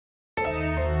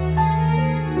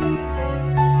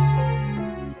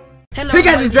Hello, Hey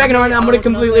guys, it's Dragonhorn, and I'm gonna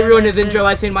completely ruin his intro.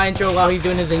 I sing my intro while he's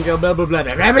doing his intro. Blah blah blah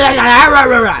blah blah blah blah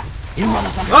blah blah.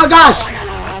 Oh gosh!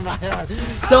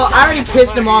 So I already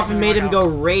pissed him off and made him go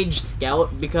Rage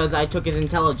Scout because I took his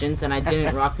intelligence and I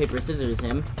didn't rock paper scissors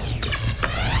him.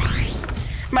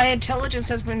 My intelligence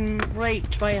has been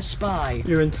raped by a spy.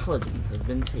 Your intelligence has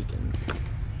been taken.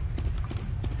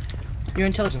 Your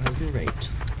intelligence has been raped.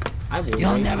 I will.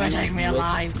 You'll never take me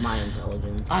alive. My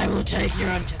intelligence. I will take your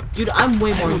intelligence. Dude, I'm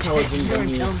way more intelligent than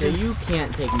you, so you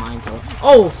can't take my intelligence.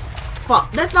 Oh,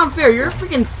 fuck! That's not fair. You're a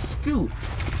freaking scoot.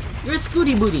 You're a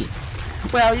scooty booty.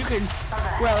 Well, you can.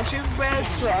 Well, too bad,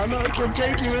 son. I can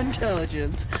take your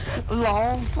intelligence.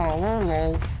 Lol, lol,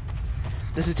 lol.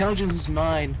 This intelligence is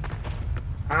mine.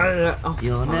 Oh,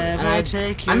 You'll never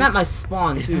take your... I'm at my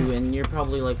spawn too, and you're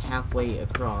probably like halfway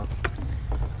across.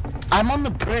 I'm on the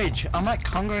bridge. I'm like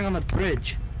conquering on the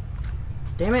bridge.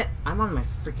 Damn it! I'm on my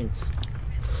freaking.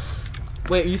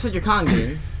 Wait, you said you're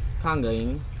congaing.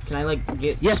 Congaing. Can I like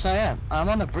get? Yes, I am. I'm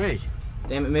on the bridge.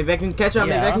 Damn it! Maybe I can catch up.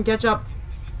 Yeah. Maybe I can catch up.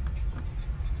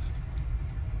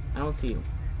 I don't see you.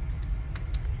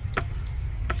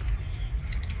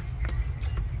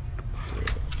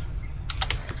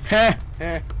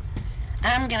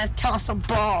 I'm gonna toss a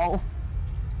ball.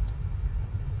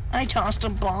 I tossed a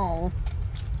ball.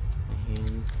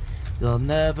 You'll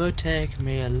never take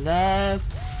me alive.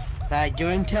 That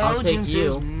your intelligence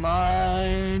is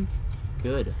mine.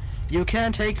 Good. You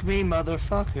can't take me,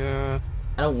 motherfucker.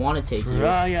 I don't want to take you.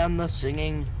 I am the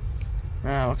singing.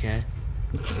 Oh, okay.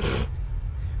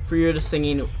 For you to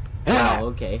singing. Oh,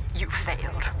 okay. You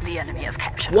failed. The enemy has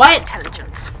captured What?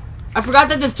 Intelligence. I forgot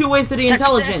that there's two ways to the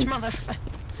intelligence. I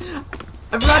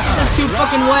forgot that there's two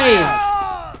fucking ways.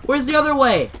 Where's the other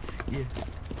way? Yeah.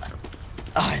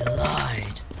 I lied.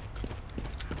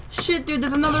 Shit, dude,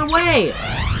 there's another way.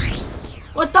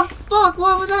 What the fuck?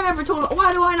 Why was I never told?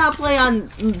 Why do I not play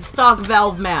on stock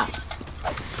Valve maps?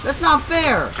 That's not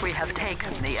fair. We have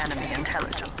taken the enemy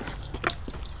intelligence.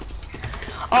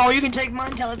 Oh, you can take my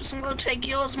intelligence. I'm gonna take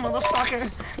yours,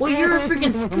 motherfucker. Well, you're a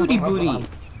freaking scooty booty,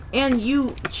 and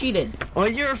you cheated. Oh,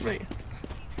 you're a freaking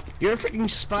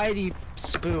Spidey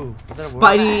Spoo.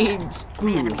 Spidey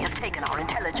The enemy has taken our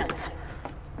intelligence.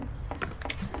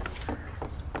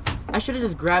 I should have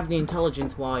just grabbed the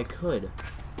intelligence while I could.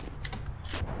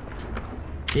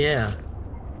 Yeah.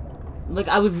 Like,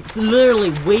 I was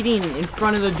literally waiting in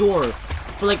front of the door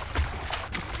for like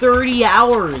 30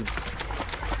 hours.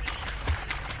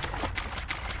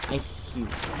 I hate you.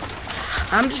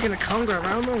 I'm just gonna conquer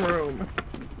around the room.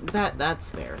 That's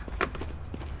fair.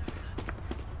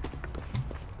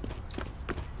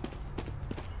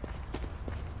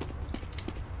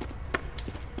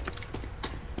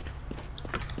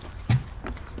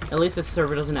 At least this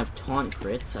server doesn't have taunt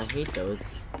crits. I hate those.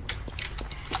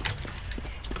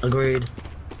 Agreed.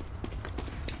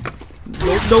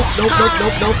 Nope, nope, nope,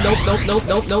 nope, nope, nope, nope, nope,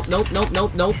 nope, nope, nope, nope,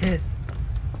 nope, nope.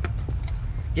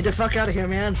 Get the fuck out of here,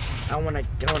 man. I wanna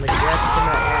grab into my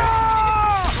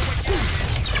ass.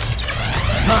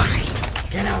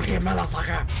 Get out here,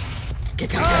 motherfucker. Get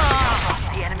down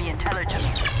here. The enemy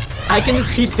intelligence. I can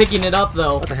just keep picking it up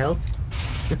though. What the hell?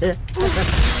 This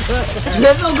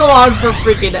will go on for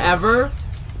freaking ever.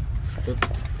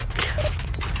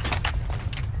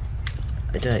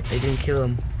 I didn't kill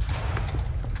him.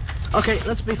 Okay,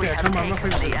 let's be fair. Come on, rock,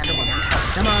 paper, scissors.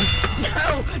 Come on.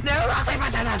 No, rock, paper,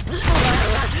 scissors.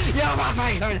 No, rock,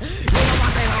 paper.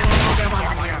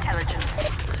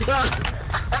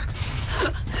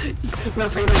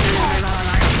 Rock, paper,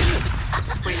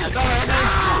 We have the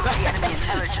enemy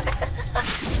intelligence.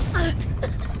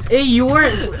 Hey, you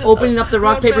weren't opening up the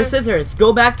rock, paper, scissors.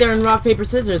 Go back there and rock, paper,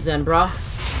 scissors then, bro.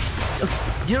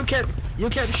 You kept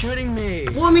shooting me.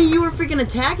 Well, I mean, you were freaking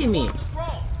attacking me.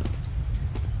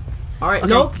 Alright,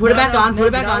 no, put it back on, put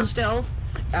it back on. Out of stealth.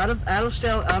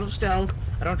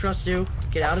 I don't trust you.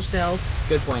 Get out of stealth.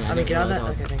 Good point. I mean, get out of that.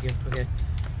 Okay, thank you. Okay.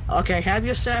 Okay, have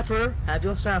your sapper. Have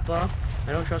your sapper.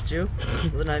 I don't trust you.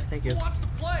 With a knife, thank you. The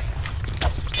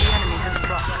enemy has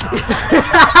dropped.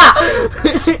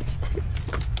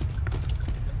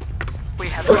 We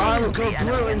have I will go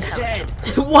blue instead.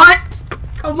 What?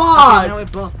 Come on! Okay, now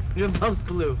we're both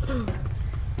blue.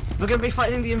 We're gonna be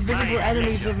fighting the invisible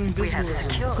enemies of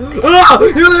invisibilism. Ah!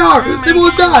 Here they are! They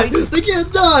won't die! They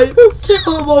can't die!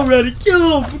 Kill them already!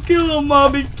 Kill them! Kill them,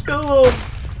 mommy! Kill them!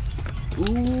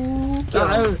 Ooh, kill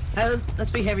them.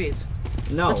 Let's be heavies.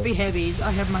 No. Let's be heavies.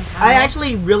 I have my hammer. I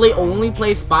actually really only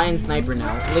play Spy and Sniper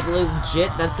now. Like,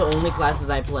 legit, that's the only classes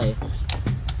I play.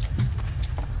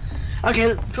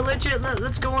 Okay, for legit,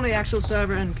 let's go on the actual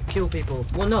server and kill people.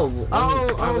 Well, no.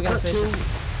 I'll we gotta cut to...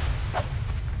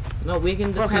 No, we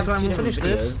can just Okay, have fine, two we'll different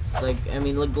finish videos. this. Like, I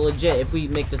mean, like, legit, if we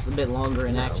make this a bit longer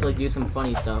and actually do some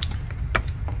funny stuff.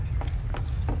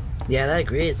 Yeah, that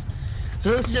agrees.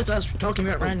 So this is just us talking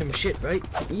about random shit, right?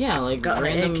 Yeah, like, Got my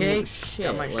random AK, shit,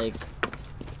 got my- like...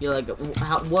 Yeah, like,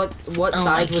 what Oh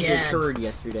size my was your God. turd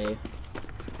yesterday?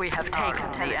 We have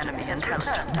taken the enemy intelligence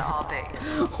to our base.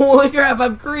 Holy crap,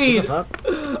 I'm green! What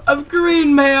the I'm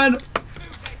green, man!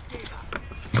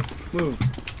 Move.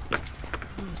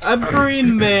 I'm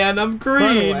green, man, I'm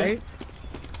green!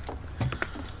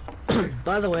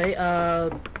 By the way,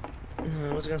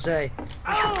 what was I gonna say? We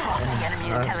have tracked the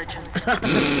enemy intelligence.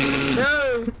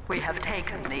 No! We have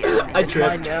taken the enemy I It's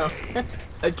mine tripped. now.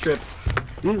 I tripped.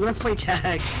 Ooh, let's play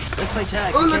tag. Let's play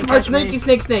tag. Oh, You look, can't my catch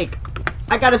me. snake.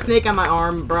 I got a snake on my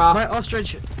arm, brah. My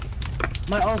ostrich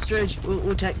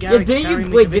will take Yeah, Gary. didn't carry you-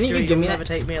 me wait, to didn't you victory. give me He'll that never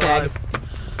take me tag? alive.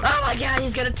 Oh my God,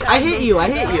 he's gonna tag I hit me. you, I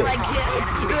hit you. Oh my We God.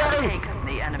 have taken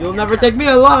the enemy You'll never take me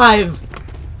alive!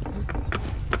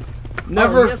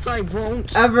 Never, Oh, yes, I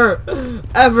won't. ever,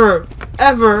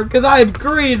 cause I am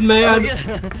green, Oh, man!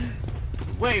 yeah.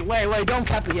 Wait, don't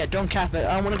cap it yet, don't cap it.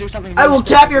 I want to do something I really will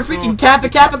cap your special freaking before-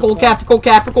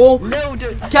 capital. No,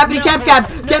 dude. Cappity No, cap, no,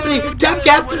 cappity no, cap, no,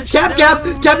 cap, no, cap, no,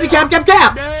 cap, no, cappity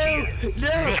cap. No,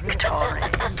 Victory.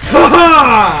 no.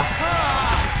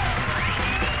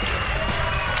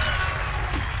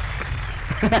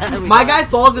 My guy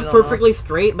falls is perfectly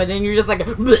straight, but then you're just like,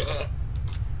 bleh.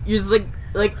 You're just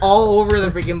like all over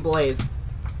the freaking place.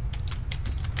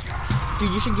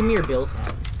 Dude, you should give me your bills.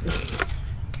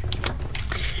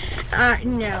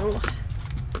 No.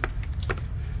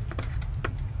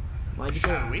 Why'd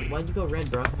you go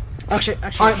red, bro? Actually.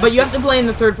 Alright, but you have to play in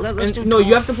the third. Let's do No, Tom-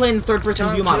 you have to play in the third person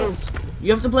Tom view model. kills.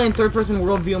 You have to play in third person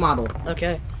world view model.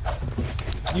 Okay.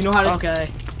 You know how to. Okay.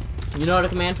 You know how to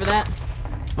command for that?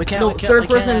 We can't. No, we can't, third we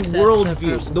can't person access world third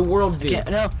view. person. The world view. Can't,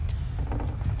 no.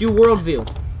 Do world view.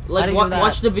 Like do that?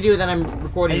 watch the video that I'm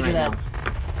recording How do right you do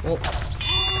now. Well,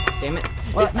 damn it.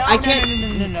 What? No, I can't.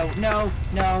 No.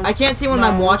 I can't see when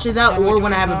my No, watch is out no, or we're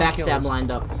when I have a doing backstab kills.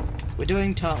 lined up. We're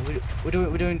doing taunt.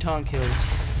 We're doing taunt kills.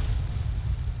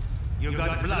 You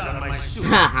got blood on my suit.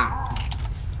 Haha.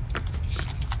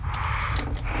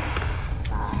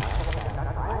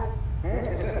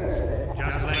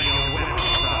 Just let your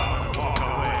weapons down and walk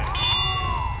away.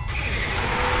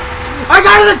 I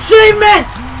got an achievement!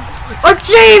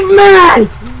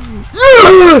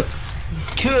 Yes!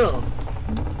 Cool.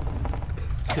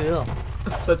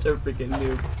 I'm such a freaking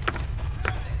noob.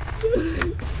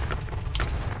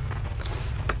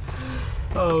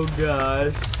 Oh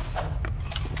gosh.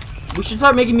 We should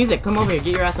start making music. Come over here.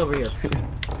 Get your ass over here.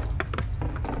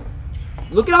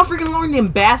 Look at how freaking long the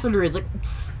ambassador is. Like,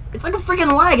 it's like a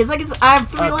freaking leg. It's like I have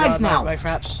 3 legs God, now. My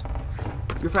fraps.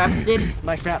 Your fraps did?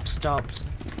 My fraps stopped.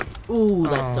 Ooh,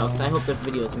 that sucks. Aw. I hope this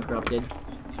video isn't corrupted.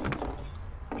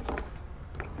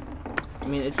 I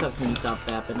mean, it sucks when you stop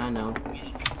zapping, I know.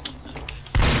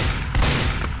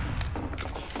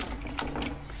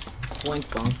 Boink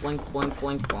bonk, boink boink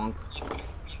boink bonk.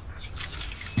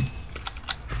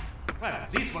 Well,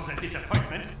 this was a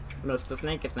disappointment. No, it's the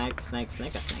snake.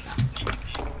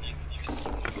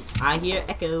 I hear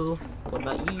echo. What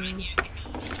about you?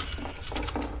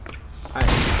 Alright,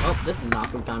 oh, this is an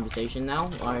awkward conversation now.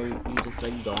 Are you just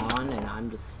like gone and I'm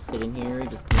just sitting here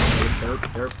just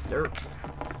derp.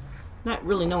 Not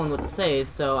really knowing what to say,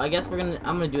 so I guess I'm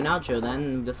gonna do an outro then,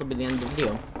 and this will be the end of the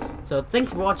video. So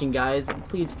thanks for watching, guys.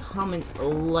 Please comment,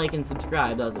 like, and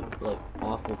subscribe. That was a like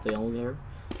awful failure.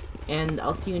 And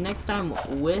I'll see you next time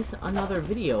with another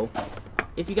video.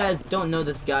 If you guys don't know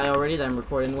this guy already that I'm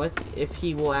recording with, if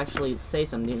he will actually say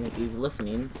something, if he's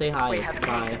listening, say hi. We have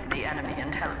Bye. taken the enemy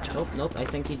intelligence. Nope, I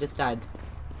think he just died.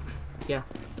 Yeah.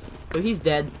 So he's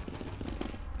dead.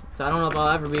 So I don't know if I'll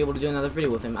ever be able to do another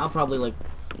video with him. I'll probably, like,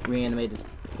 reanimate his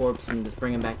corpse and just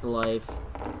bring him back to life.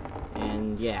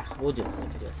 And, yeah, we'll do another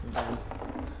video sometime.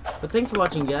 But thanks for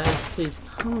watching, guys. Please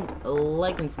comment,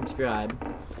 like, and subscribe.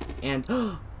 And...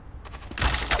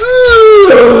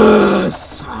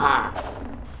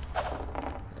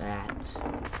 that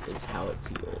is how it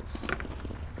feels.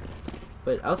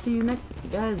 But I'll see you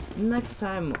next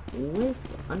time with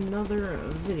another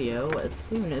video as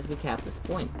soon as we cap this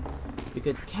point.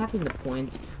 Because capping the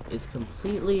point is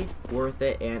completely worth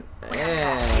it, and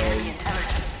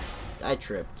I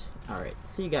tripped. Alright,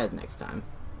 see you guys next time.